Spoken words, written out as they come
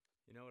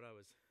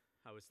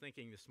I was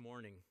thinking this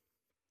morning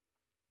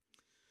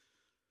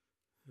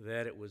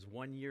that it was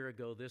 1 year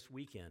ago this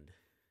weekend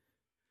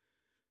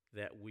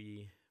that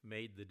we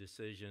made the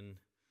decision,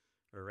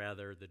 or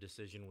rather the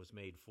decision was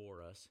made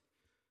for us,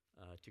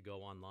 to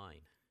go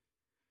online.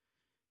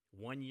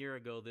 1 year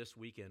ago this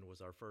weekend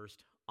was our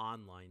first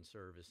online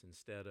service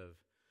instead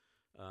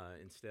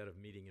of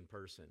meeting in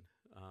person.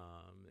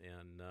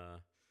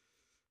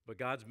 But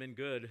God's been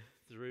good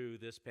through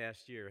this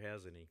past year,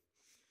 hasn't He?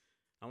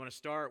 I want to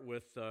start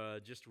with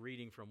just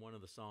reading from one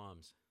of the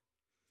Psalms.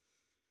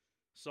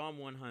 Psalm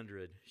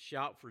 100,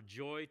 shout for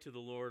joy to the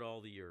Lord, all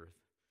the earth.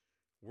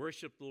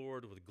 Worship the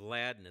Lord with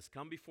gladness.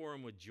 Come before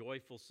Him with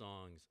joyful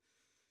songs.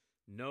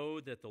 Know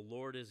that the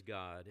Lord is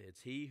God.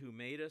 It's He who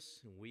made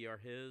us, and we are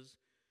His.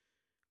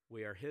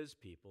 We are His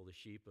people, the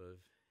sheep of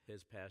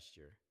His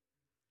pasture.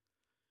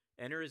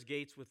 Enter His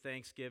gates with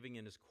thanksgiving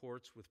and His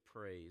courts with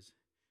praise.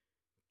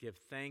 Give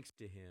thanks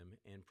to Him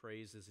and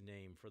praise His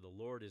name, for the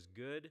Lord is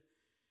good,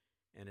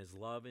 and His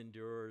love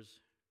endures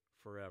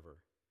forever.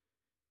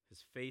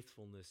 His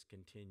faithfulness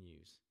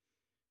continues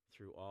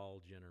through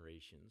all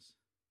generations.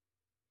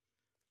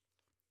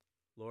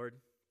 Lord,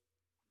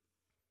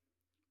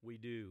 we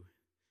do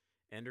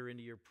enter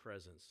into your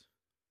presence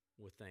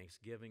with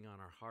thanksgiving on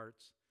our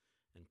hearts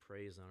and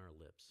praise on our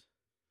lips.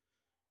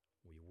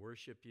 We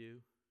worship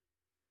you,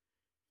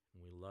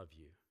 and we love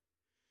you,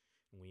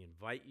 and we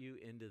invite you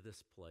into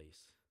this place.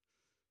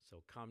 So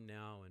come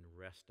now and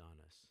rest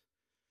on us.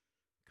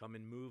 Come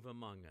and move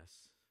among us.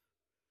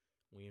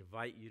 We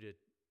invite you to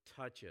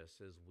touch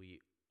us as we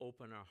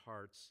open our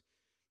hearts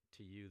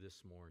to you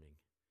this morning.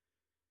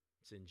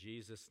 It's in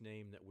Jesus'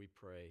 name that we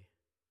pray.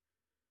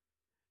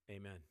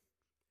 Amen.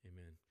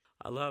 Amen.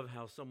 I love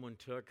how someone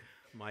took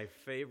my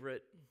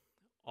favorite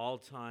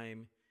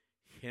all-time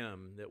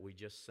hymn that we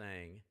just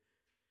sang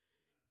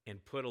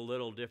and put a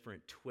little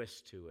different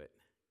twist to it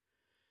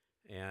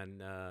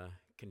and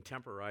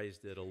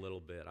contemporized it a little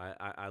bit.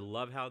 I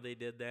love how they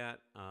did that,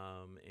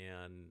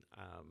 and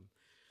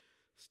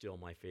still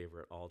my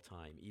favorite all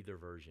time, either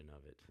version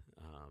of it,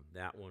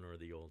 that one or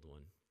the old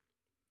one.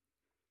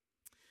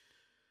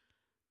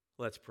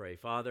 Let's pray.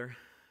 Father,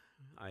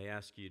 I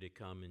ask you to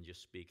come and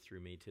just speak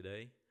through me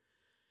today,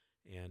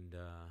 and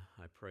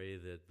I pray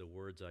that the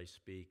words I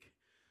speak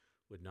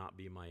would not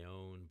be my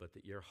own, but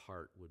that your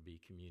heart would be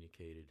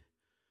communicated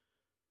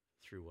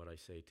through what I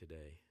say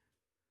today.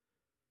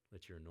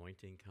 Let your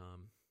anointing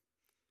come,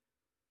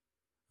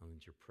 and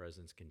let your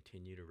presence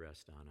continue to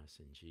rest on us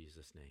in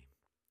Jesus' name.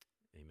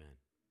 Amen.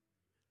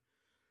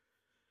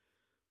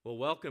 Well,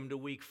 welcome to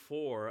week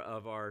 4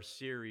 of our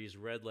series,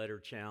 Red Letter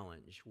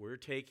Challenge. We're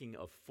taking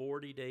a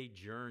 40-day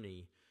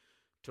journey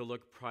to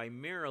look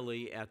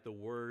primarily at the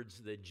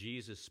words that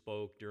Jesus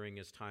spoke during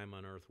his time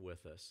on earth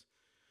with us.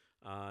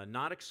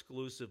 Not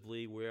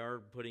exclusively, we are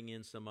putting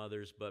in some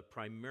others, but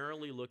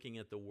primarily looking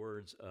at the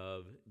words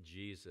of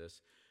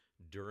Jesus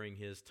during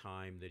his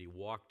time that he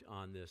walked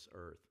on this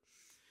earth.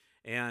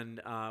 And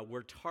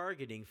we're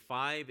targeting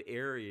 5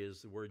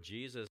 areas where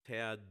Jesus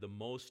had the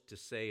most to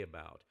say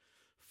about.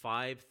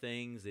 5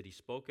 things that he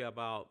spoke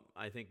about,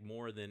 I think,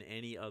 more than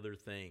any other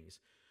things.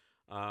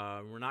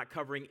 We're not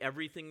covering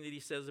everything that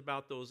he says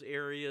about those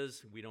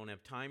areas. We don't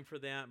have time for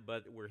that,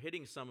 but we're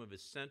hitting some of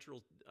his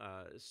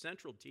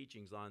central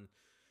teachings on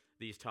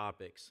these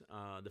topics.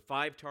 The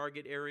 5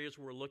 target areas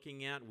we're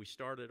looking at, we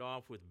started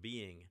off with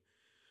being.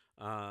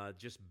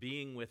 Just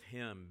being with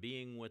him,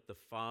 being with the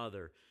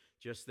Father,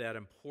 just that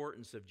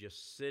importance of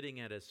just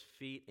sitting at his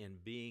feet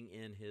and being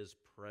in his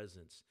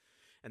presence.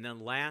 And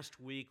then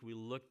last week we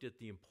looked at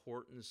the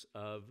importance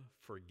of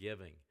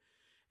forgiving,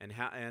 and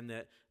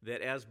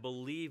that as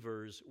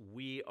believers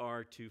we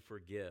are to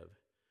forgive.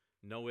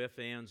 No ifs,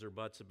 ands, or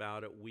buts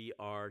about it. We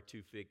are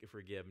to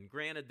forgive. And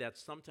granted,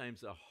 that's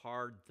sometimes a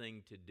hard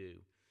thing to do,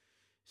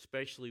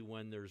 especially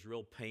when there's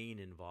real pain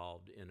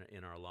involved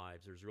in our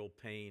lives. There's real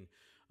pain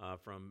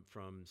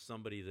from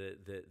somebody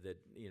that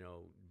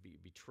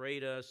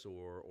betrayed us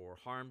or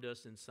harmed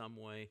us in some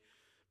way.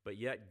 But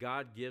yet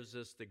God gives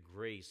us the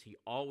grace. He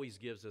always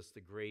gives us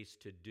the grace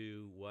to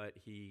do what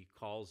he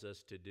calls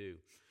us to do.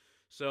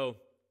 So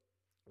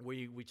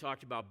we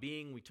talked about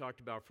being, we talked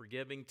about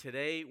forgiving.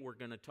 Today we're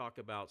going to talk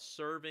about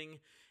serving,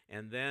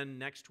 and then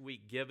next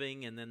week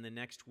giving, and then the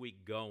next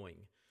week going.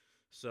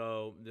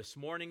 So this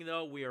morning,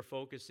 though, we are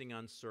focusing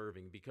on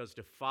serving, because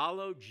to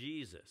follow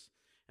Jesus,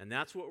 and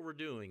that's what we're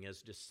doing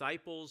as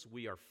disciples,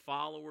 we are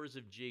followers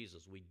of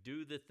Jesus. We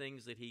do the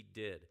things that he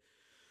did.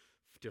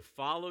 To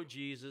follow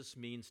Jesus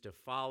means to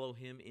follow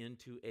him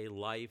into a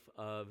life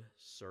of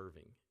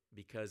serving,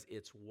 because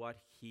it's what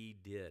he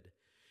did.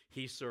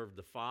 He served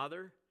the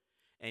Father,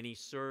 and he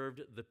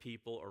served the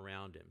people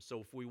around him.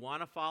 So if we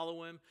want to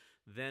follow him,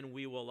 then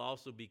we will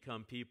also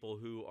become people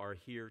who are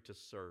here to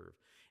serve.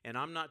 And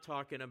I'm not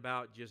talking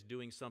about just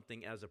doing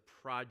something as a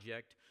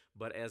project,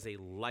 but as a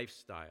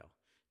lifestyle.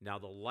 Now,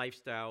 the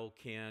lifestyle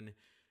can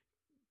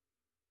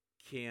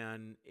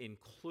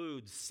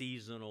include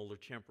seasonal or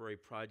temporary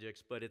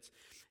projects, but it's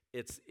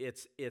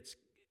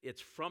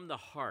it's from the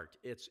heart.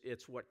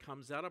 It's what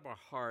comes out of our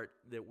heart,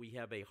 that we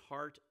have a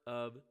heart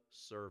of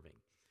serving.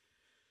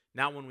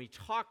 Now, when we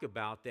talk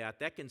about that,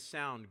 that can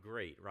sound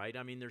great, right?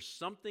 I mean, there's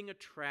something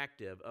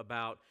attractive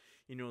about,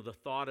 the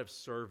thought of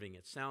serving.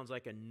 It sounds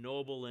like a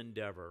noble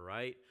endeavor,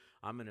 right?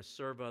 I'm going to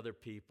serve other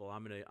people.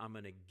 I'm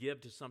going to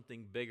give to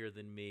something bigger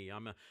than me.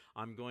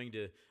 I'm going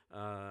to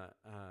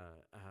I'm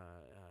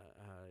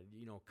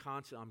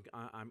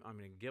going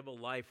to give a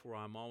life where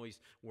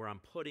I'm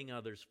putting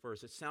others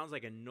first. It sounds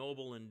like a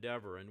noble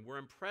endeavor, and we're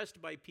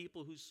impressed by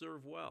people who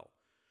serve well.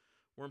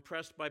 We're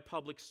impressed by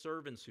public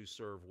servants who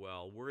serve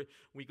well.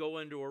 We go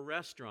into a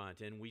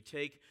restaurant and we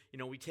take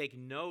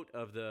note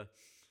of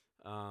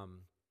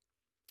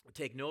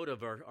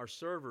our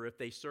server if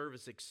they serve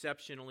us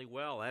exceptionally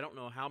well. I don't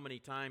know how many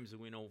times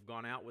we've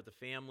gone out with the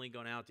family,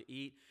 gone out to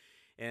eat,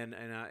 and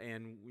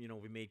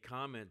we made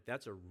comment,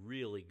 that's a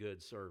really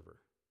good server.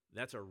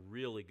 That's a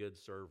really good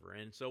server.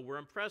 And so we're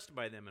impressed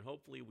by them, and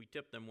hopefully we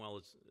tip them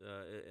well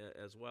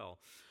as well.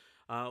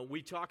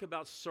 We talk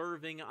about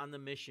serving on the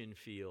mission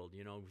field.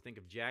 We think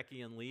of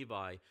Jackie and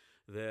Levi,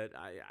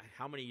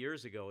 how many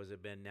years ago has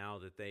it been now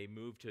that they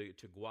moved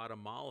to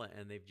Guatemala,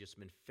 and they've just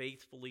been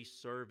faithfully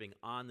serving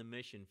on the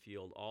mission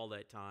field all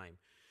that time.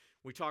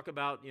 We talk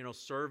about,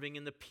 serving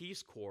in the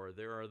Peace Corps.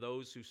 There are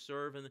those who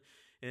serve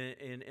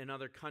in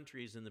other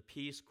countries in the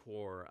Peace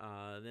Corps.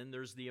 Then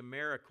there's the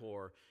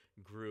AmeriCorps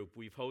group.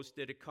 We've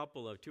hosted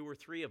two or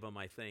three of them,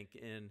 I think,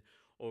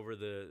 over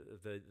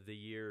the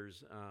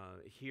years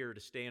here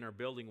to stay in our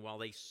building while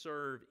they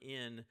serve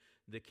in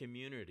the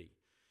community.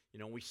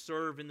 We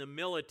serve in the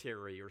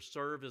military or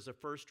serve as a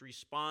first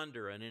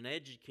responder and an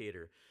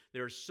educator.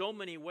 There are so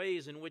many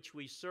ways in which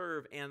we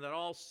serve, and that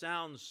all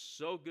sounds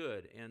so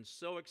good and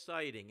so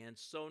exciting and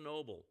so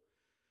noble.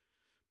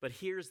 But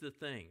here's the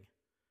thing.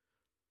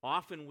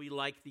 Often we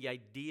like the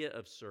idea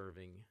of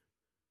serving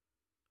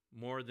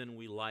more than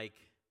we like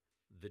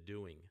the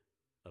doing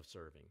of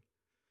serving.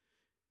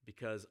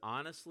 Because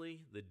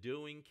honestly, the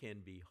doing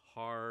can be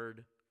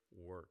hard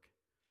work.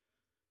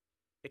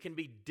 It can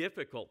be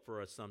difficult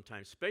for us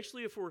sometimes,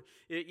 especially if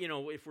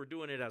we're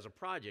doing it as a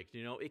project.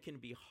 It can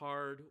be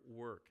hard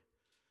work.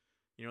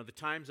 The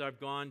times I've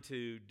gone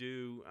to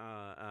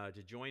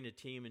join a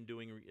team in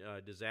doing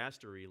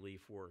disaster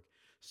relief work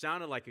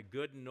sounded like a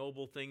good and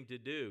noble thing to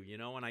do.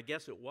 And I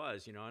guess it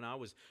was. And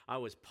I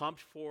was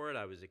pumped for it.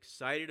 I was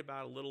excited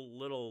about it, a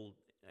little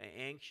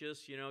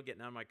anxious,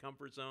 getting out of my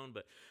comfort zone,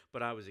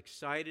 but I was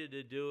excited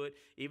to do it,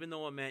 even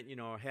though it meant,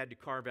 I had to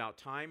carve out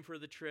time for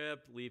the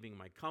trip, leaving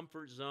my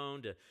comfort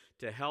zone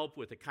to help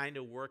with the kind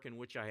of work in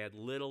which I had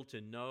little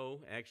to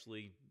no,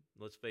 actually,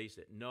 let's face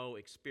it, no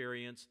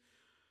experience.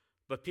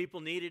 But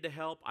people needed to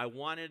help. I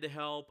wanted to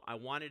help. I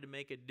wanted to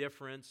make a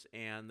difference,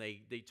 and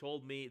they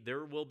told me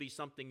there will be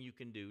something you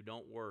can do.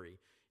 Don't worry.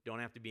 Don't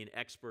have to be an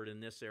expert in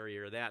this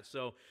area or that.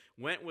 So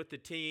went with the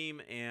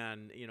team,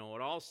 and, it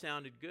all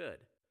sounded good.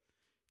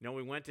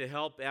 We went to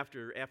help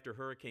after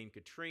Hurricane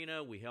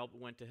Katrina. We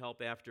went to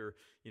help after,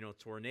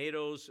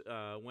 tornadoes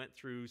went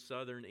through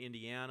southern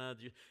Indiana.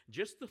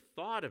 Just the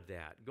thought of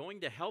that, going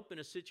to help in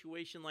a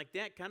situation like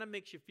that kind of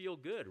makes you feel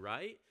good,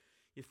 right?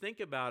 You think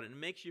about it, and it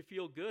makes you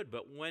feel good.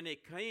 But when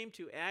it came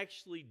to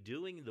actually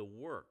doing the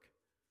work,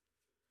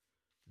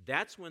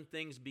 that's when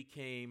things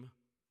became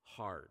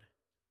hard.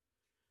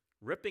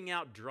 Ripping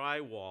out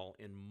drywall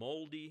in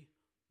moldy,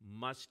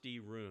 musty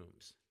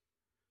rooms.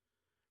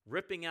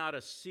 Ripping out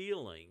a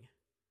ceiling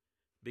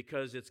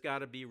because it's got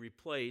to be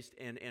replaced,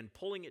 and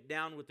pulling it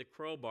down with the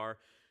crowbar,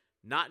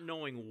 not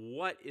knowing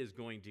what is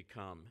going to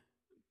come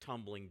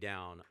tumbling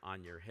down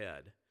on your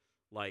head,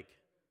 like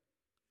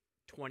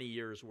 20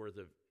 years worth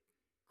of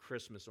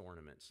Christmas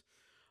ornaments.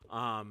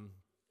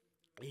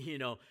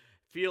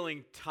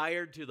 Feeling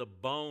tired to the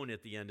bone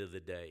at the end of the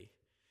day.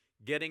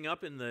 Getting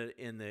up in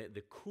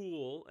the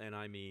cool, and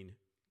I mean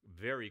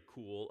very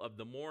cool, of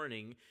the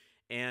morning,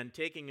 and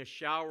taking a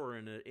shower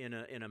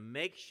in a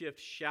makeshift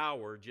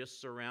shower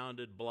just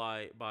surrounded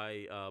by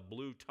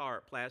blue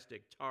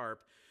plastic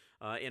tarp,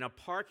 in a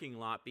parking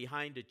lot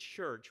behind a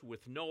church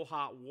with no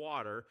hot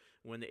water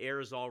when the air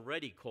is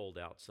already cold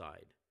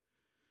outside.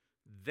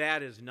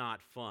 That is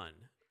not fun.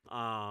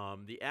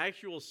 The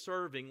actual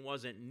serving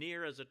wasn't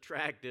near as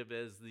attractive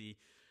as the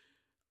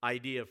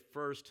idea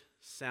first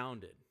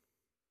sounded.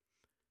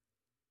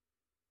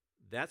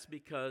 That's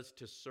because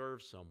to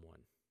serve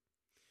someone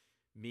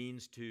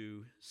means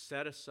to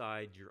set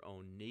aside your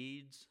own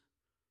needs,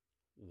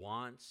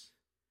 wants,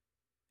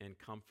 and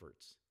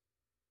comforts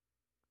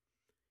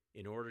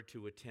in order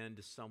to attend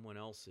to someone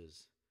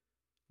else's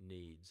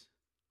needs,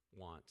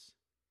 wants,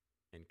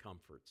 and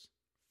comforts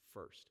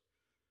first.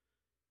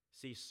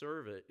 See,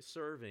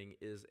 serving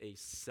is a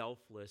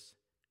selfless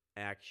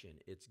action.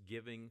 It's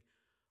giving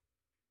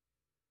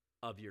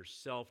of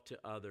yourself to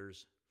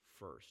others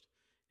first.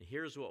 And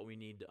here's what we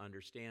need to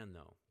understand,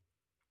 though.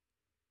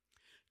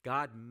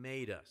 God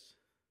made us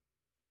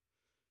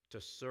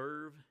to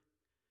serve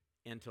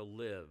and to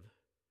live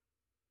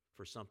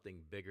for something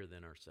bigger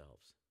than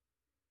ourselves.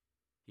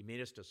 He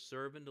made us to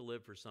serve and to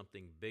live for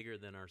something bigger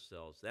than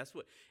ourselves. That's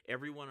what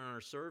everyone on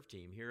our serve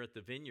team here at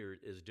the Vineyard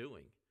is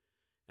doing.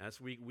 That's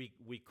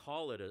we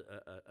call it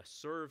a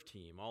serve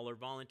team. All our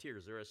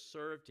volunteers, they're a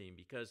serve team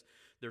because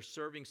they're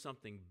serving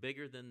something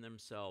bigger than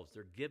themselves.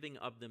 They're giving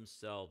of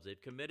themselves.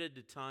 They've committed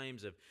to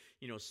times of,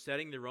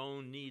 setting their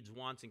own needs,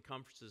 wants, and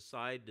comforts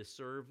aside to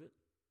serve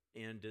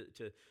and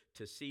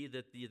to see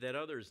that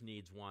others'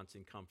 needs, wants,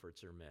 and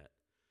comforts are met.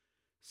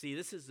 See,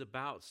 this is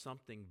about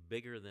something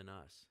bigger than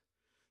us.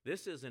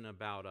 This isn't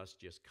about us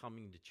just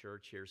coming to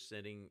church here,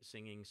 singing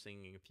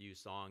a few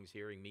songs,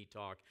 hearing me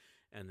talk,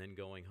 and then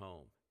going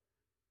home.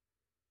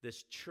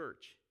 This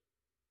church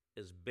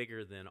is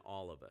bigger than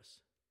all of us.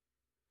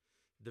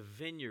 The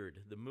Vineyard,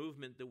 the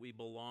movement that we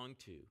belong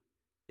to,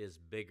 is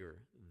bigger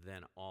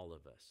than all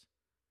of us.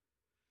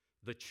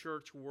 The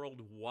church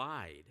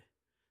worldwide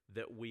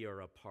that we are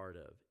a part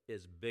of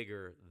is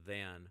bigger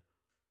than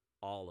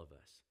all of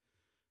us.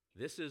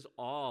 This is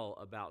all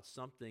about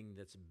something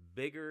that's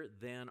bigger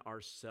than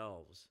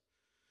ourselves.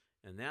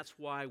 And that's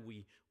why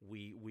we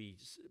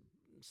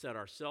set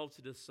ourselves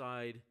to the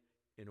side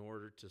in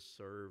order to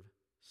serve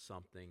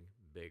something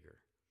bigger.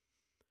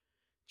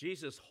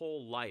 Jesus'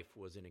 whole life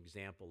was an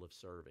example of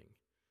serving.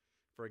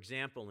 For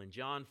example, in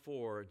John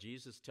 4,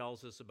 Jesus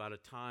tells us about a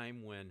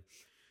time when,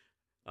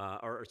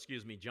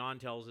 John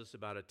tells us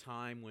about a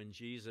time when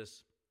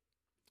Jesus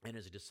and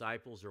his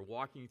disciples are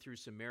walking through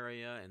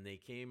Samaria, and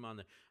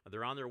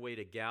they're on their way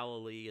to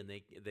Galilee, and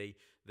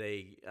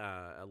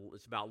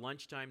it's about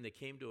lunchtime. They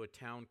came to a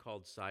town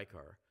called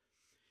Sychar.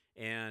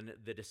 And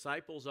the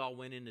disciples all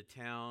went into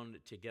town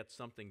to get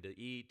something to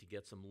eat, to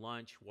get some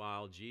lunch,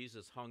 while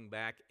Jesus hung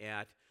back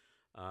at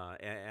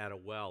a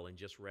well and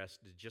just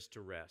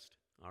to rest.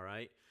 All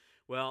right?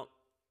 Well,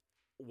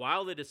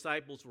 while the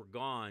disciples were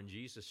gone,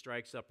 Jesus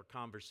strikes up a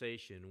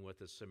conversation with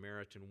a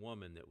Samaritan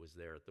woman that was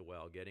there at the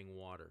well getting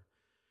water.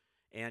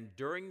 And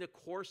during the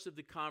course of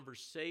the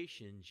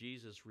conversation,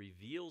 Jesus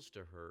reveals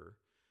to her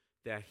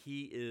that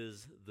he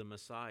is the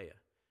Messiah.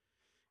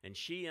 And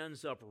she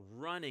ends up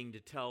running to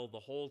tell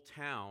the whole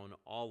town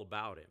all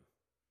about him.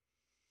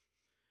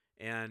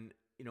 And,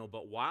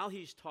 but while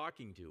he's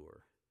talking to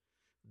her,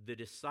 the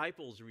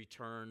disciples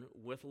return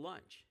with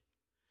lunch.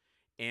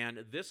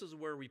 And this is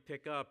where we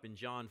pick up in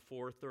John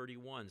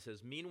 4:31. It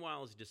says,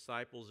 "Meanwhile, his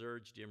disciples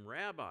urged him,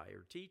 'Rabbi,'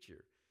 or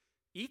teacher,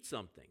 eat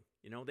something."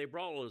 They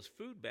brought all his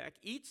food back,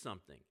 eat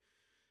something.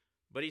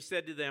 But he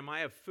said to them,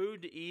 "I have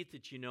food to eat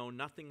that you know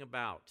nothing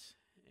about."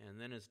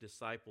 And then his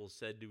disciples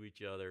said to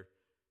each other,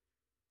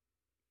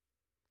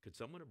 "Could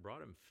someone have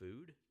brought him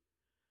food?"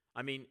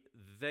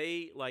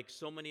 They, like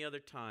so many other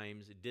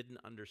times, didn't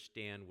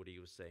understand what he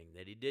was saying,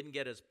 that he didn't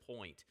get his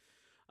point.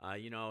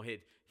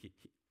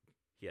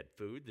 He had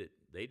food that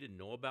they didn't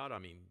know about.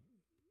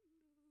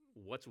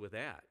 What's with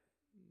that?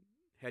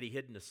 Had he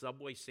hidden a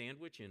Subway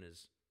sandwich in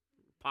his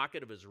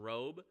pocket of his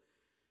robe?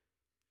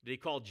 Did he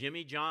call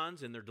Jimmy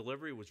John's and their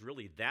delivery was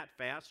really that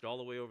fast all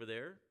the way over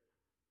there?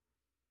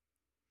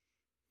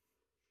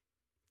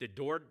 Did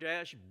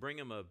DoorDash bring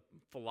him a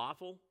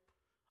falafel?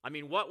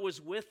 What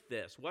was with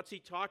this? What's he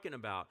talking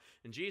about?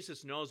 And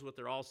Jesus knows what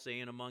they're all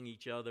saying among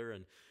each other,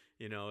 and,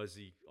 as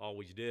he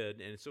always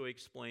did. And so he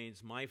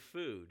explains, "My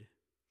food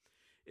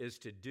is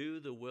to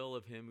do the will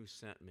of him who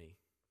sent me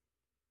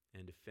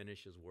and to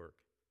finish his work."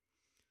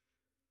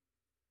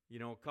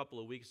 A couple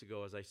of weeks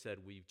ago, as I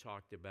said, we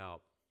talked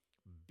about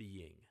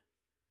being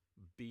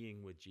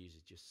with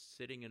Jesus, just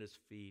sitting at his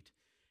feet,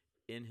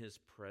 in his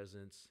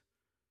presence,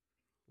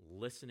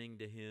 listening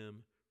to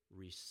him,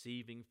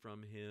 receiving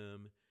from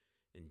him,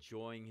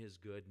 enjoying his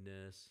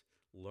goodness,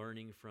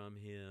 learning from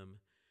him.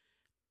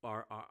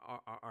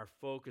 Our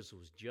focus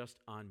was just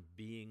on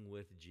being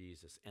with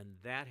Jesus, and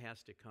that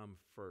has to come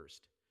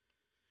first.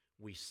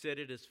 We sit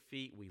at his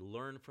feet, we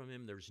learn from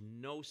him. There's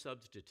no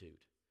substitute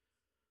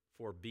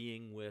for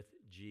being with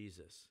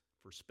Jesus,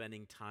 for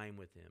spending time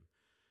with him.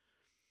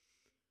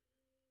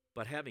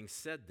 But having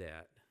said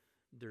that,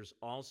 there's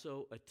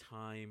also a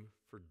time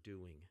for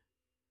doing.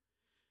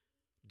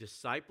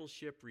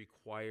 Discipleship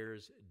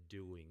requires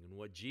doing. And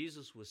what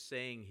Jesus was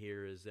saying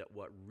here is that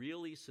what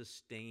really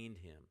sustained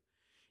him,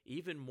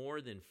 even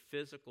more than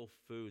physical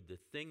food, the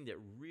thing that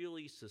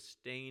really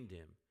sustained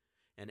him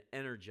and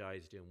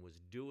energized him was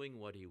doing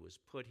what he was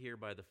put here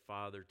by the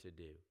Father to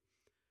do.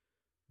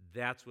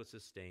 That's what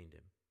sustained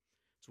him.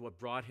 It's what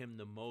brought him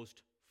the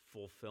most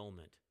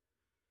fulfillment.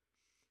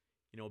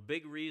 A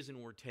big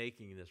reason we're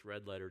taking this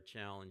Red Letter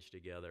Challenge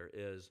together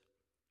is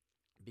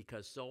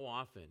because so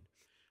often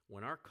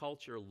when our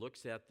culture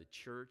looks at the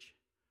church,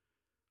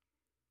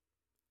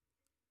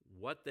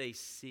 what they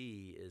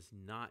see is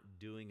not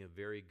doing a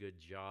very good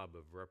job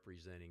of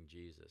representing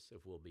Jesus,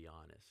 if we'll be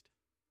honest.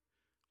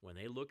 When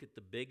they look at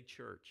the big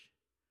church,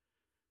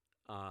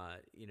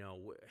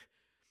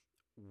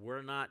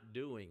 we're not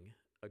doing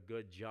a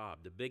good job.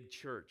 The big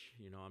church,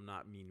 I'm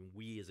not meaning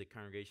we as a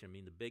congregation, I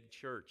mean the big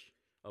church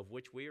of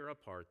which we are a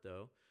part,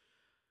 though,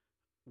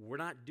 we're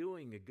not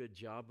doing a good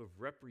job of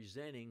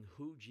representing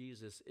who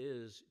Jesus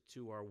is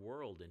to our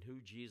world and who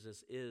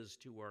Jesus is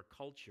to our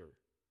culture.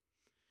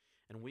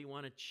 And we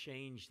want to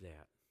change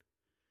that.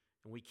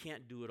 And we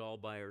can't do it all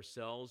by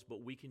ourselves,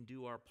 but we can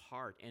do our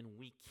part, and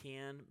we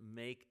can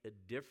make a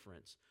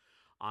difference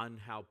on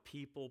how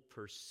people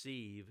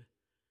perceive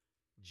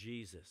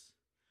Jesus,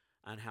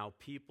 on how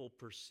people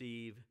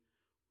perceive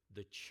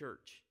the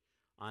church,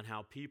 on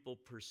how people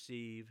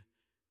perceive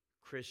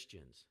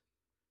Christians.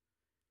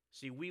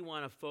 See, we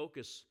want to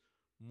focus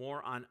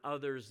more on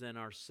others than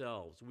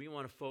ourselves. We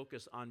want to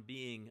focus on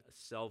being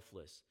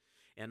selfless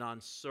and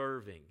on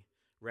serving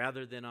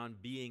rather than on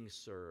being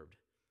served.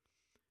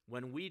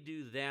 When we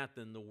do that,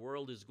 then the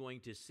world is going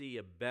to see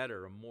a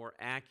better, a more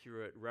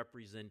accurate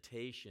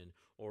representation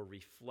or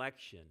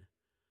reflection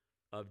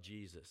of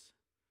Jesus.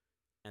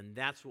 And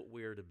that's what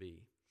we're to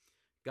be.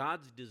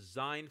 God's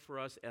design for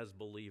us as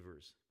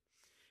believers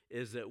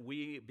is that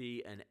we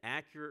be an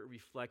accurate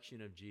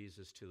reflection of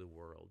Jesus to the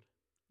world.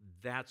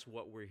 That's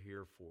what we're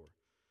here for.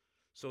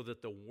 So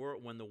that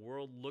when the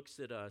world looks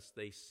at us,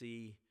 they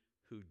see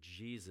who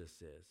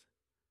Jesus is.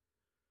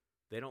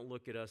 They don't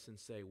look at us and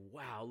say,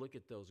 wow, look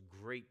at those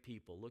great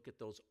people. Look at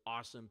those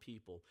awesome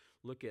people.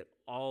 Look at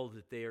all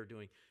that they are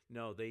doing.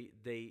 No,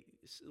 they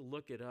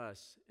look at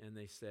us and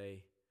they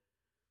say,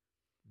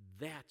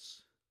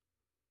 that's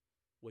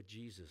what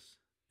Jesus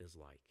is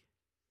like.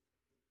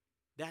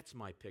 That's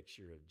my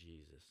picture of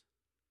Jesus.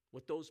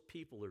 What those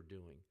people are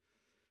doing.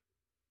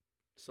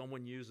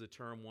 Someone used the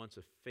term once,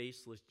 a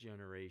faceless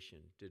generation,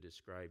 to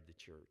describe the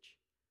church.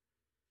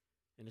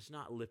 And it's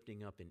not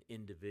lifting up an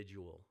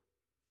individual.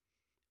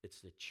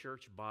 It's the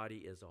church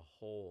body as a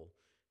whole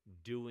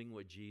doing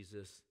what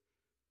Jesus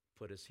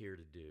put us here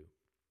to do.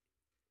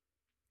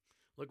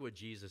 Look what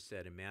Jesus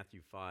said in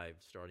Matthew 5,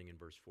 starting in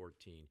verse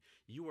 14.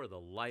 You are the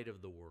light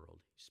of the world.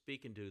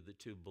 Speaking to the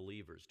two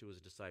believers, to his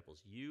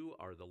disciples. You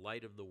are the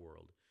light of the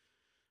world.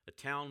 A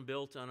town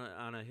built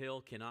on a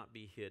hill cannot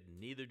be hidden.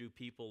 Neither do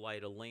people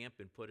light a lamp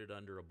and put it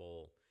under a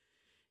bowl.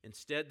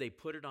 Instead, they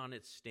put it on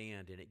its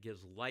stand, and it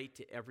gives light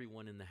to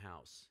everyone in the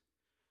house.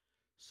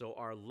 So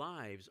our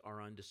lives are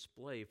on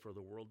display for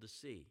the world to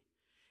see.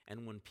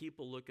 And when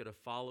people look at a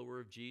follower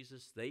of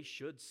Jesus, they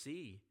should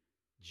see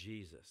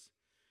Jesus.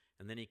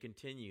 And then he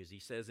continues. He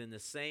says, in the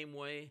same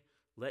way,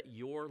 let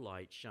your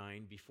light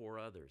shine before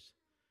others,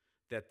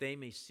 that they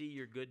may see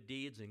your good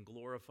deeds and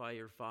glorify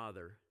your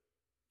Father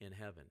in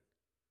heaven.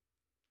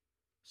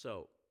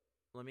 So,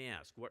 let me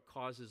ask, what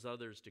causes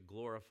others to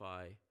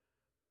glorify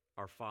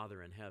our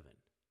Father in heaven?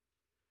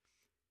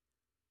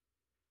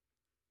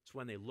 It's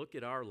when they look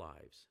at our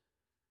lives,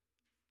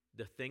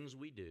 the things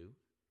we do,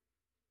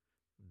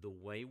 the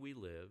way we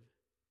live,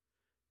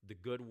 the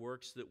good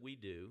works that we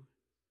do,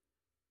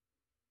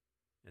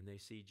 and they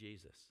see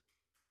Jesus.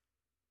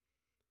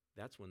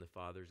 That's when the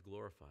Father is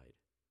glorified.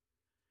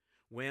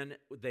 When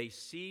they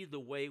see the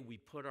way we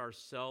put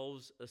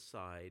ourselves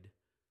aside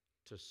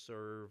to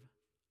serve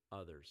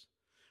others.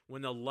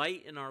 When the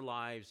light in our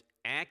lives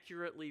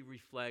accurately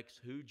reflects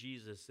who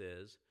Jesus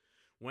is,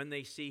 when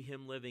they see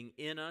him living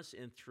in us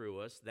and through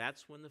us,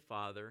 that's when the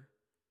Father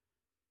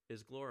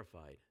is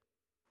glorified.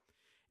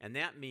 And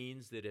that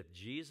means that if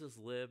Jesus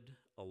lived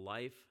a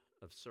life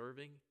of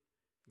serving,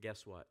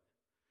 guess what?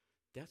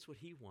 That's what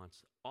he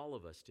wants all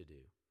of us to do.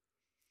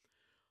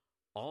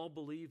 All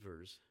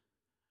believers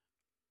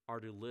are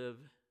to live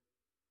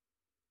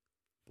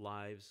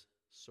lives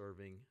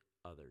serving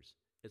others.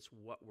 It's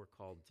what we're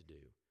called to do.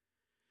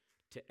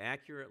 To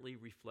accurately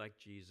reflect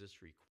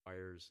Jesus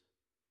requires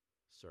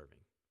serving.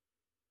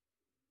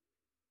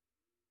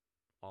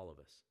 All of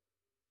us.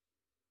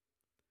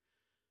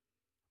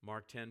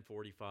 Mark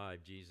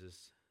 10:45,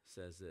 Jesus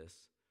says this,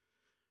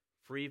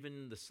 for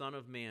even the Son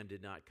of Man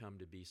did not come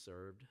to be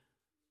served,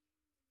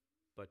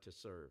 but to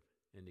serve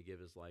and to give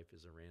his life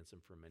as a ransom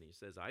for many. He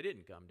says, I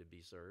didn't come to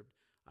be served.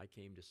 I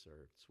came to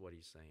serve. That's what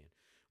he's saying.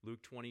 Luke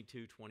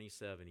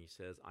 22:27, he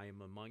says, I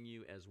am among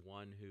you as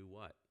one who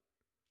what?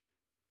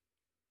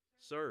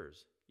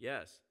 Serves.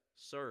 Yes,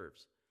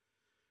 serves.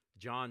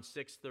 John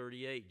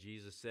 6:38,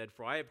 Jesus said,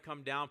 for I have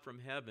come down from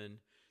heaven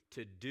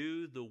to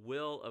do the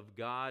will of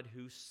God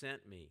who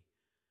sent me,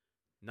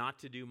 not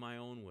to do my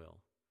own will.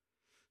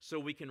 So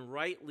we can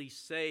rightly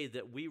say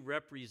that we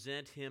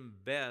represent him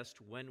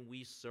best when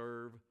we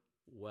serve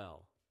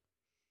well.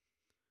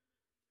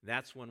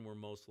 That's when we're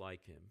most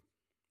like him.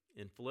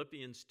 In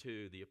Philippians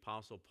 2, the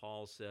Apostle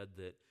Paul said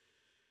that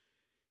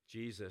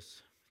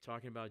Jesus,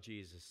 talking about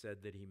Jesus, said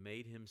that he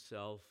made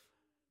himself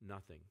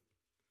nothing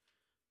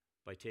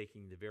by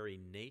taking the very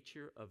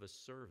nature of a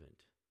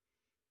servant,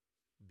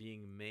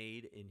 being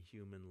made in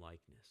human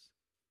likeness.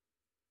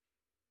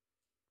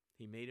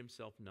 He made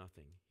himself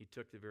nothing. He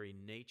took the very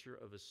nature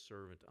of a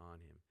servant on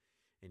him,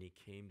 and he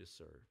came to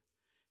serve.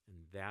 And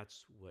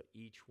that's what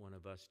each one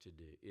of us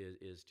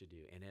is to do.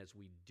 And as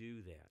we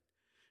do that,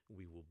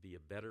 we will be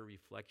a better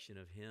reflection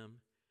of him,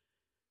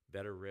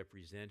 better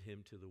represent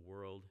him to the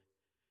world,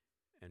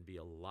 and be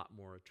a lot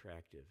more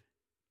attractive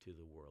to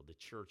the world. The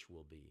church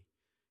will be.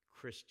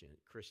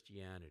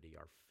 Christianity,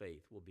 our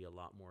faith, will be a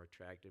lot more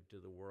attractive to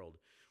the world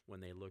when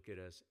they look at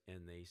us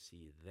and they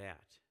see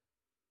that.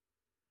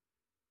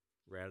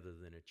 rather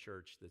than a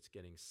church that's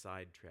getting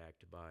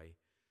sidetracked by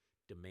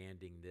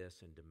demanding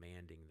this and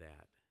demanding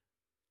that.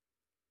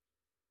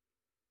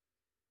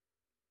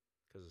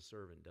 Because a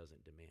servant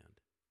doesn't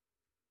demand.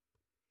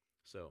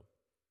 So,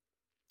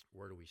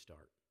 where do we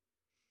start?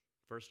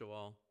 First of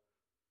all,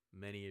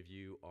 many of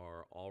you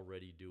are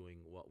already doing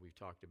what we've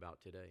talked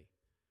about today.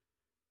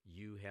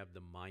 You have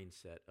the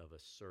mindset of a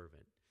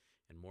servant.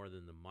 And more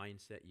than the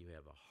mindset, you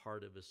have a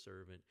heart of a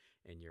servant,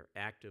 and you're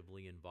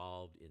actively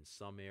involved in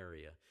some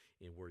area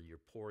in where you're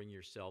pouring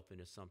yourself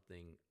into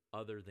something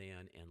other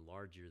than and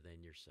larger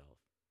than yourself.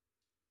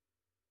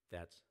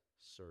 That's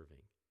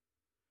serving.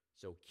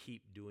 So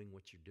keep doing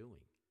what you're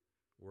doing.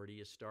 Where do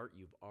you start?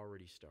 You've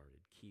already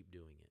started. Keep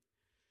doing it.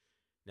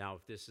 Now,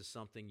 if this is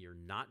something you're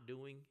not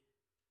doing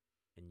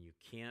and you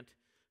can't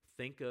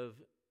think of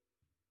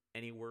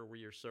anywhere where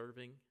you're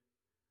serving,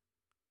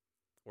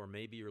 or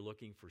maybe you're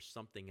looking for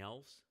something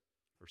else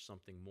or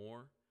something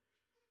more,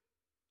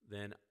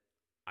 then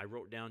I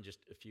wrote down just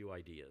a few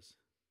ideas.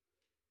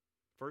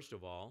 First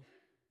of all,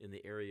 in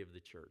the area of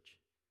the church,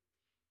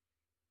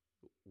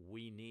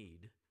 we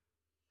need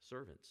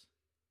servants.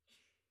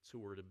 It's who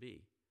we're to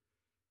be.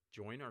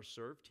 Join our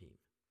serve team.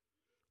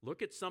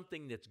 Look at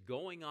something that's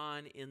going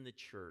on in the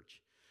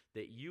church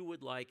that you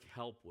would like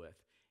help with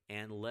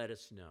and let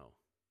us know.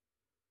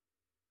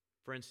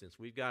 For instance,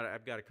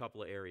 I've got a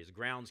couple of areas.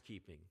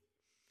 Groundskeeping.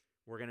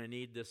 We're going to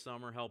need this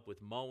summer help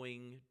with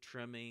mowing,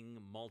 trimming,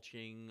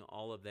 mulching,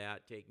 all of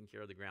that, taking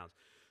care of the grounds.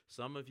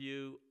 Some of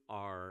you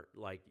are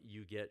like,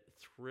 you get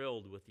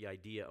thrilled with the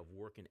idea of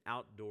working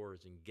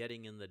outdoors and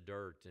getting in the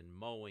dirt and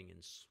mowing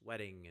and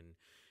sweating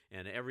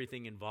and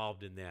everything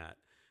involved in that.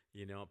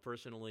 You know,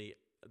 personally,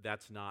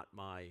 that's not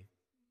my,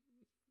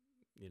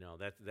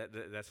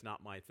 that's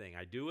not my thing.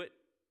 I do it,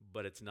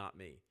 but it's not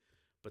me.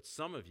 But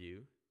some of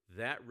you,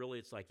 that really,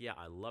 it's like, yeah,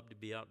 I love to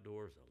be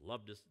outdoors. I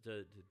love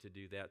to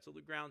do that. So the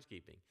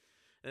groundskeeping.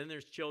 And then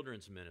there's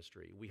children's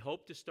ministry. We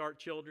hope to start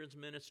children's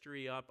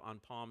ministry up on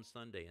Palm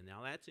Sunday. And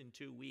now that's in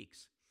 2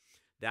 weeks.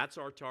 That's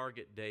our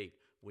target date.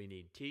 We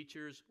need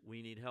teachers.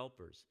 We need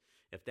helpers.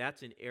 If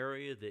that's an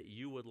area that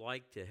you would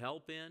like to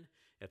help in,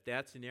 if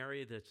that's an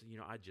area that's,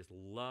 I just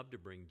love to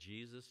bring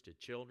Jesus to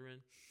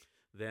children,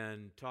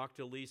 then talk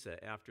to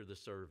Lisa after the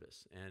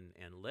service and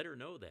let her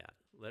know that.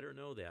 Let her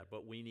know that.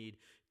 But we need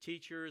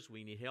teachers,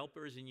 we need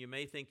helpers, and you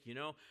may think,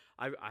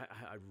 I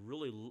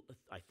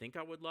think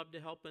I would love to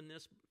help in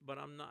this, but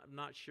I'm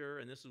not sure,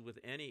 and this is with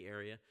any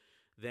area.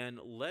 Then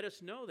let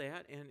us know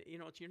that, and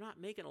you're not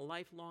making a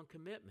lifelong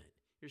commitment.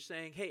 You're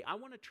saying, hey, I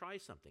want to try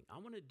something. I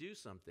want to do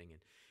something,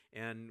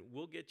 and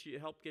we'll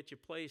help get you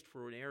placed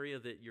for an area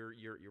that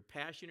you're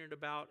passionate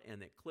about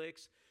and that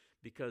clicks.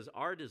 Because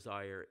our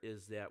desire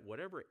is that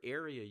whatever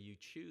area you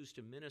choose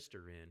to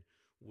minister in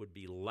would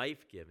be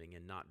life-giving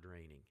and not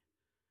draining.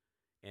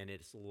 And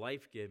it's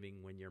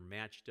life-giving when you're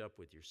matched up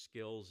with your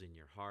skills and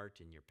your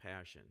heart and your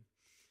passion.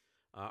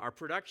 Our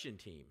production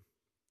team.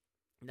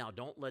 Now,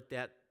 don't let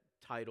that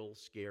title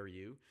scare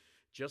you.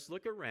 Just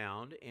look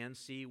around and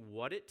see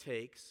what it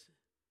takes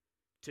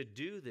to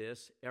do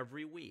this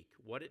every week.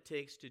 What it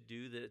takes to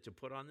to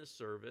put on this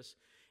service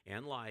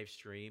and live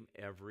stream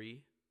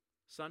every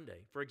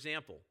Sunday. For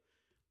example,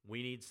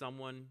 we need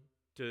someone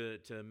to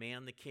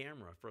man the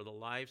camera for the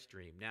live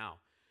stream. Now,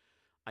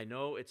 I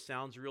know it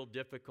sounds real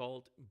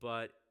difficult,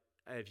 but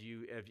as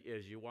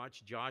you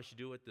watch Josh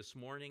do it this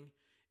morning,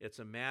 it's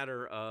a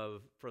matter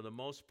of, for the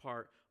most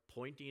part,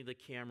 pointing the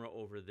camera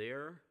over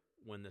there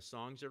when the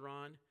songs are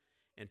on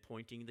and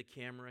pointing the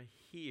camera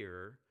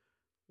here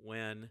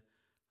when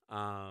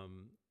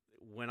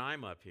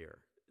I'm up here.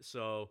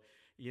 So,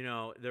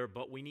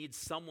 but we need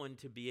someone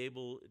to be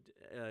able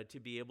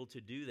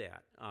to do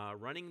that.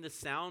 Running the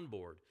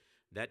soundboard,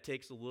 that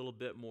takes a little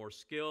bit more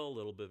skill, a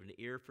little bit of an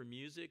ear for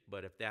music.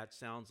 But if that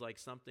sounds like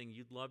something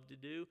you'd love to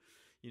do,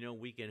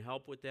 we can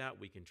help with that.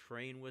 We can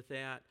train with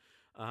that.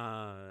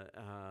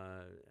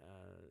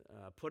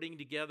 Putting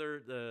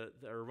together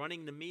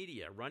running the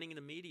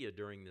media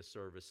during the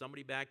service.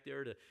 Somebody back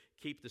there to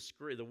keep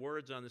the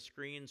words on the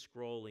screen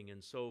scrolling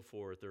and so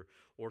forth,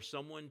 or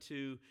someone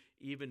to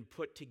even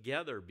put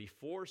together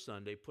before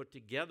Sunday, put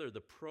together the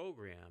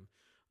program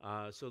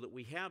so that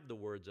we have the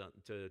words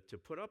to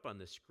put up on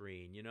the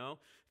screen.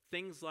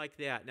 Things like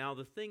that. Now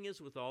the thing is,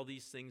 with all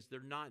these things,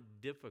 they're not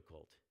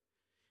difficult,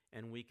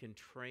 and we can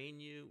train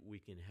you. We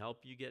can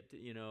help you get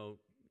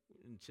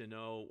to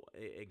know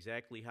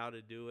exactly how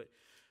to do it.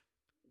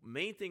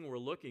 Main thing we're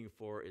looking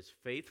for is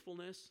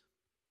faithfulness,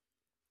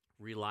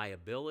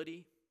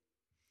 reliability,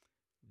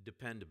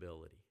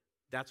 dependability.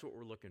 That's what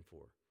we're looking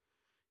for.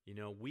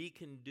 We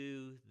can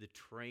do the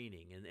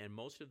training, and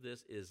most of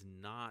this is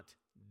not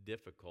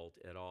difficult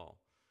at all.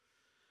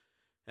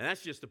 And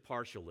that's just a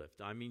partial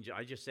lift. I mean,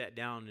 I just sat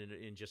down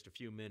in just a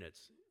few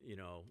minutes,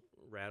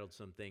 rattled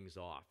some things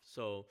off.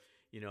 So,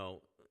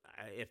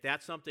 if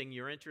that's something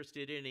you're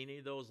interested in, any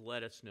of those,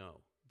 let us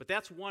know. But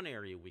that's one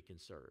area we can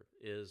serve,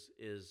 is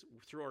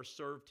through our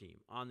serve team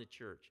on the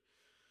church.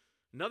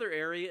 Another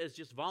area is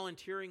just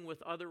volunteering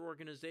with other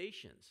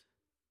organizations.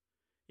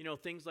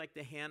 Things like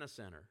the Hannah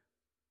Center,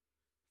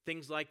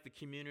 Things like the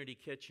community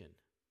kitchen,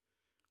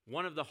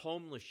 one of the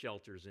homeless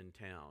shelters in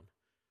town,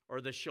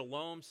 or the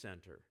Shalom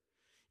Center.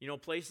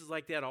 Places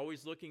like that,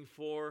 always looking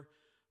for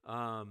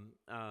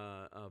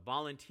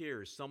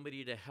volunteers,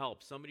 somebody to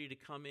help, somebody to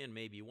come in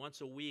maybe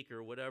once a week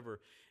or whatever,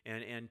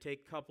 and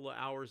take a couple of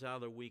hours out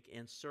of the week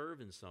and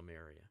serve in some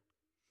area.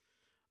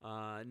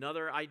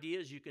 Another idea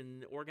is you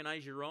can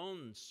organize your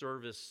own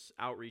service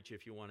outreach,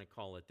 if you want to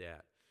call it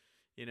that.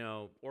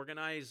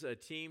 Organize a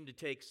team to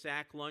take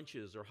sack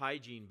lunches or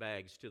hygiene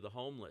bags to the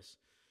homeless,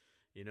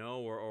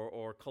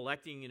 or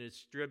collecting and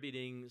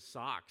distributing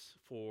socks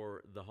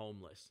for the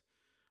homeless.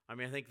 I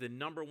think the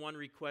number one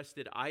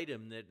requested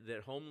item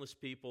that homeless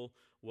people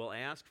will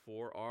ask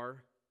for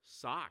are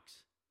socks.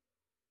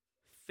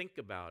 Think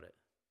about it.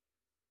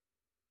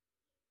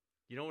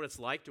 You know what it's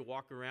like to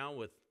walk around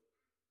with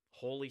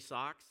holy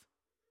socks?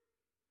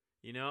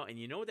 And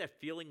you know that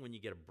feeling when you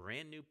get a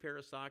brand new pair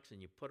of socks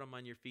and you put them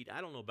on your feet? I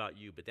don't know about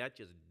you, but that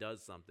just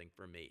does something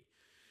for me.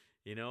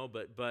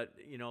 But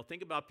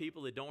think about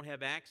people that don't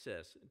have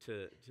access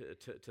to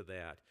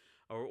that.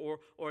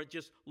 Or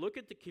just look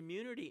at the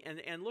community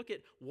and look at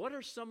what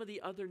are some of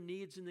the other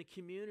needs in the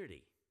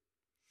community.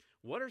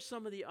 What are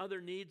some of the other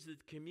needs that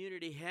the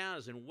community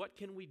has, and what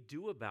can we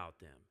do about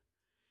them?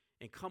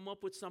 And come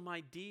up with some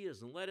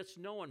ideas and let us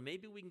know, and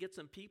maybe we can get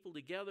some people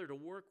together to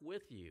work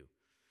with you.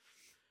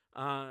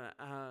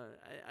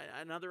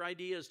 Another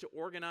idea is to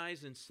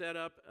organize and set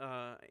up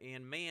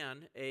and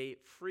man a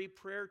free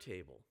prayer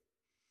table.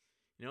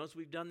 As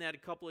we've done that a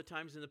couple of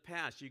times in the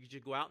past, you could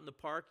just go out in the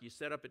park, you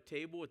set up a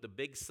table with a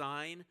big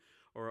sign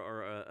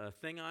or a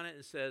thing on it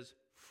that says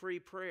free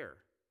prayer.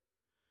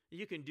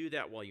 You can do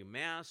that while you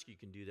mask, you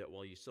can do that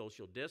while you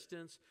social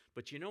distance,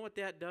 but you know what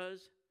that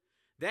does?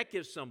 That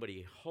gives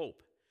somebody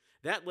hope.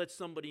 That lets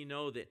somebody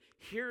know that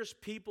here's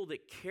people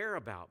that care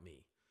about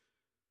me.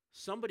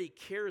 Somebody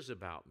cares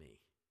about me.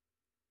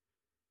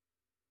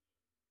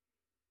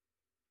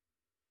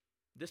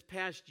 This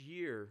past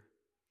year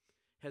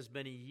has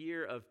been a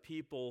year of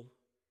people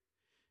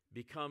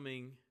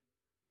becoming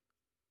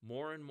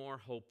more and more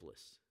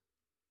hopeless,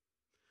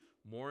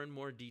 more and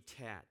more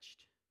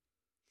detached,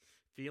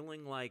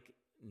 feeling like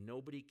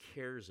nobody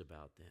cares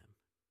about them.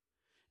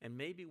 And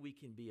maybe we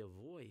can be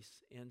a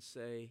voice and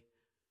say,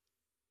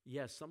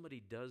 yes, somebody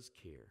does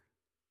care.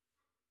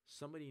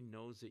 Somebody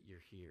knows that you're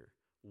here.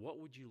 What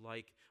would you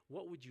like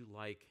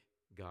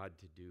God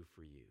to do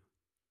for you?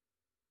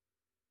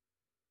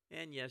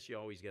 And yes, you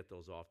always get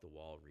those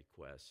off-the-wall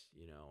requests.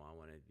 I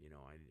want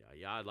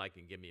to, I'd like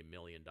to give me $1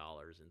 million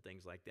and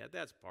things like that.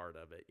 That's part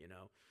of it,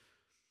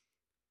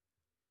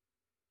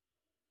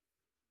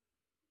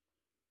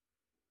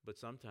 But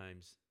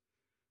sometimes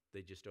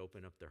they just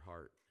open up their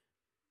heart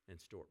and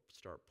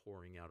start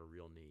pouring out a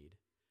real need.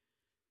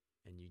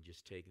 And you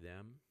just take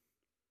them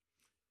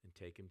and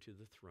take them to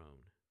the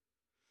throne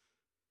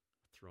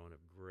of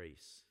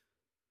grace,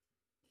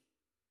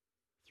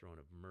 throne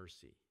of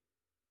mercy,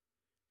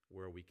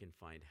 where we can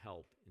find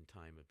help in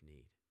time of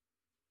need.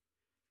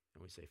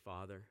 And we say,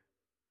 Father,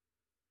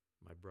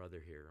 my brother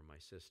here or my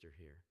sister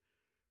here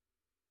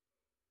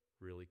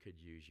really could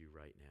use you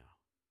right now.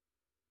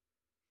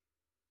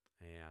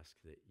 I ask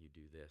that you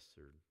do this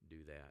or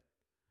do that,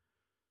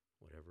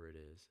 whatever it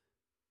is.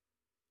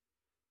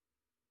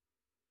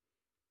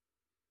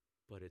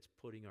 But it's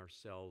putting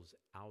ourselves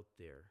out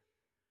there.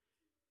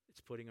 It's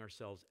putting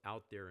ourselves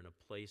out there in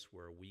a place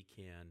where we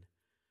can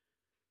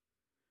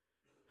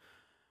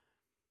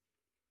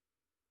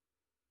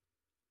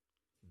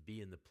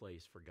be in the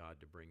place for God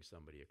to bring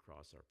somebody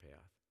across our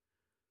path.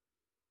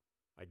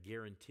 I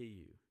guarantee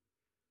you,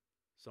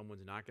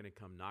 someone's not going to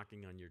come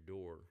knocking on your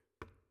door.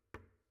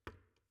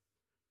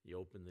 You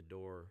open the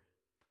door,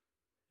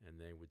 and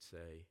they would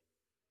say,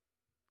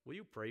 will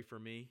you pray for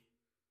me?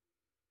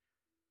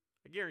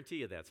 I guarantee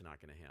you that's not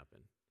going to happen,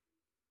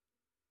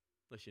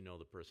 unless you know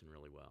the person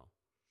really well.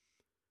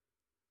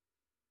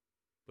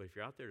 But if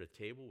you're out there at a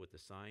table with a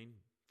sign,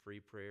 free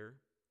prayer,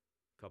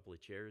 a couple of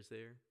chairs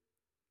there,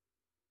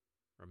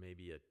 or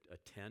maybe a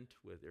tent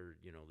with, or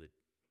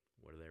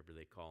whatever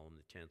they call them,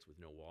 the tents with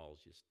no walls,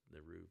 just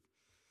the roof.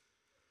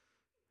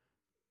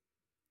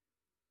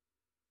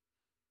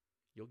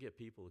 You'll get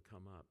people to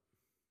come up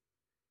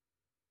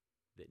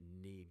that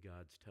need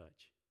God's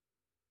touch.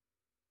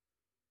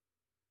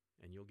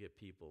 And you'll get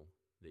people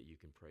that you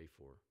can pray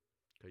for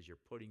because you're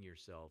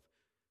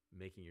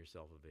making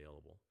yourself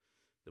available.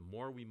 The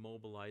more we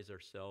mobilize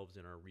ourselves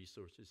and our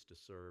resources to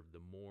serve,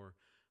 the more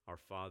our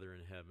Father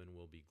in heaven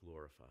will be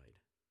glorified.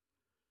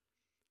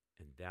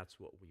 And that's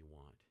what we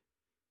want.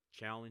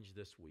 Challenge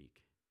this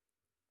week.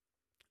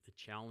 The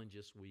challenge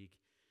this week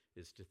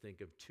is to think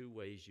of 2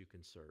 ways you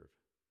can serve.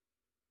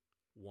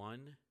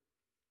 1,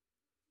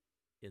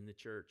 in the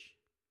church.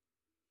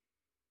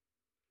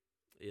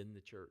 In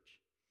the church.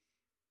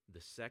 The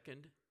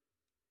second,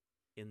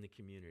 in the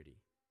community.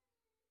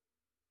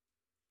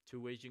 2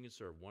 ways you can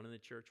serve. 1 in the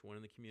church, 1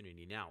 in the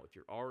community. Now, if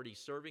you're already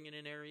serving in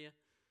an area,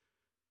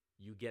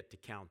 you get to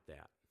count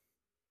that.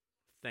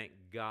 Thank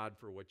God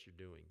for what you're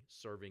doing,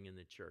 serving in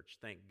the church.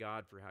 Thank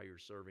God for how you're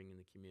serving in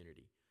the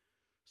community.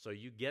 So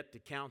you get to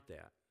count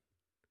that.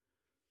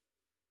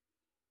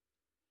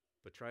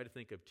 But try to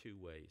think of 2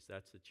 ways.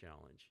 That's the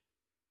challenge.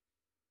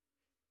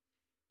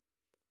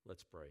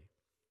 Let's pray.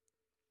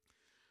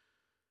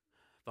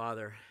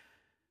 Father,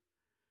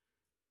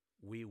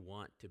 we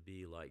want to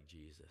be like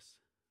Jesus.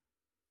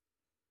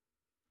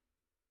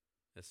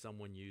 As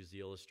someone used the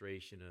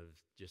illustration of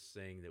just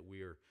saying that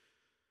we are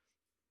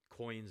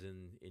coins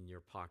in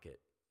your pocket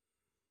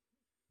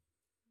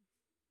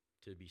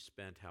to be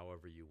spent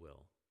however you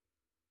will.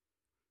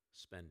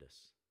 Spend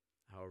us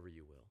however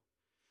you will.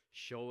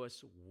 Show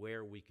us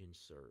where we can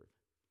serve.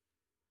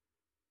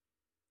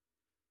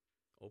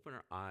 Open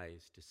our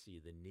eyes to see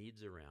the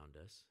needs around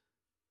us.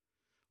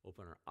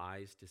 Open our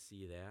eyes to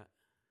see that.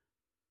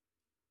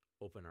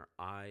 Open our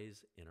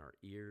eyes and our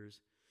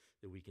ears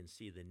that we can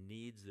see the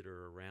needs that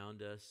are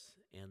around us.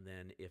 And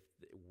then if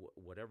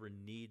whatever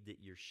need that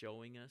you're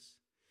showing us,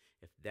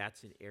 if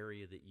that's an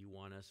area that you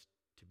want us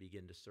to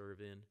begin to serve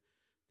in,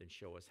 then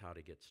show us how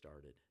to get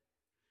started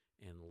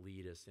and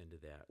lead us into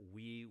that.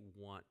 We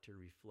want to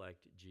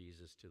reflect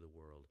Jesus to the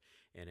world.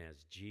 And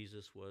as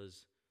Jesus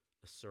was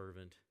a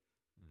servant,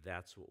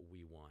 that's what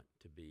we want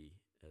to be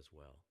as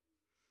well.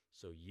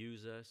 So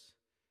use us,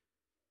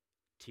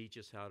 teach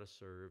us how to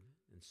serve,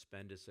 and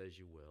spend us as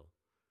you will.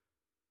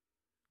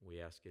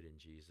 We ask it in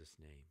Jesus'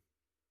 name.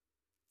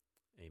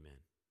 Amen.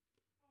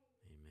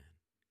 Amen.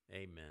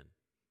 Amen.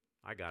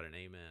 I got an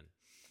amen.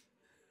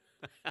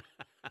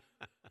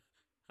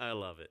 I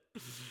love it.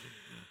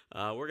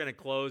 We're going to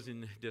close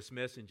and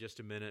dismiss in just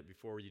a minute.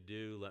 Before you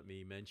do, let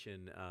me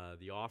mention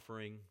the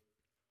offering.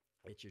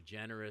 It's your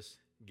generous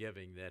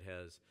giving that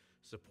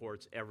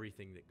supports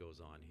everything that goes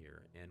on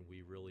here, and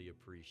we really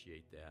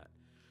appreciate that.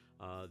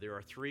 There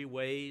are 3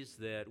 ways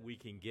that we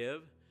can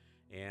give,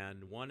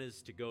 and one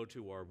is to go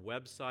to our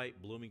website,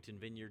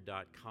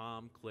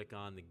 bloomingtonvineyard.com, click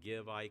on the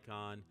Give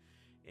icon,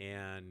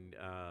 and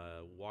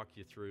walk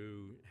you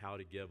through how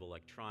to give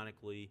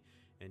electronically.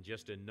 And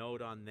just a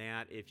note on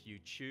that, if you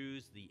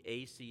choose the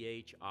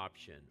ACH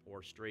option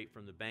or straight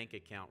from the bank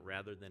account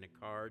rather than a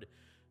card,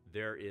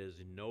 there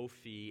is no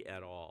fee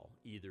at all,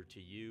 either to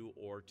you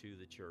or to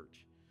the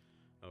church.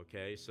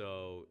 Okay,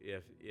 so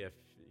if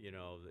you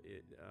know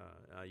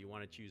you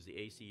want to choose the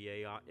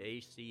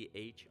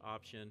ACH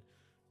option,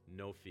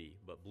 no fee.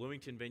 But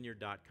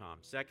bloomingtonvineyard.com.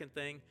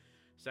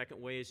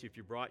 Second way is if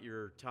you brought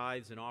your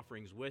tithes and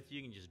offerings with you,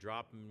 you can just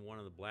drop them in one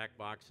of the black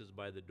boxes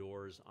by the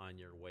doors on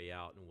your way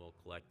out, and we'll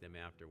collect them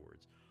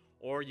afterwards.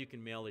 Or you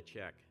can mail a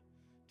check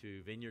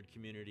to Vineyard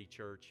Community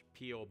Church,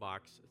 P.O.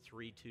 Box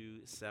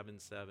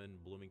 3277,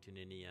 Bloomington,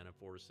 Indiana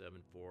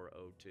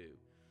 47402.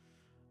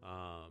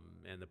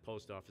 And the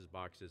post office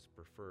box is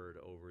preferred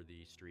over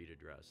the street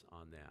address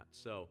on that.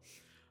 So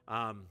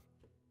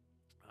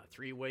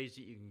 3 ways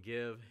that you can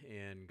give,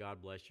 and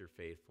God bless your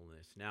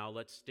faithfulness. Now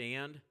let's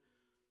stand,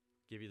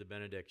 give you the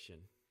benediction.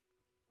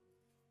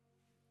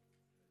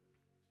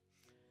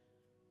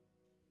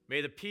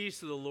 May the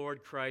peace of the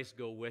Lord Christ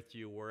go with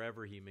you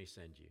wherever he may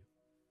send you.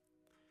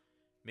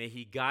 May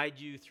he guide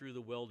you through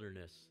the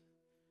wilderness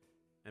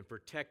and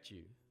protect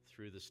you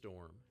through the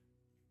storm.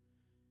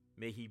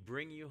 May he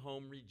bring you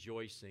home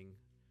rejoicing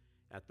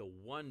at the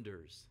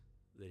wonders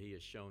that he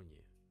has shown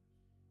you.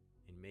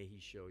 And may he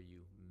show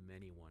you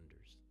many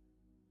wonders.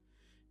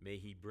 May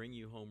he bring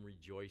you home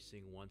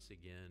rejoicing once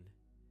again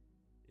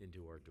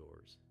into our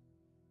doors.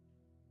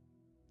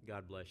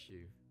 God bless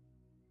you.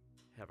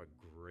 Have a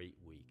great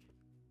week.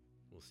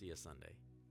 We'll see you Sunday.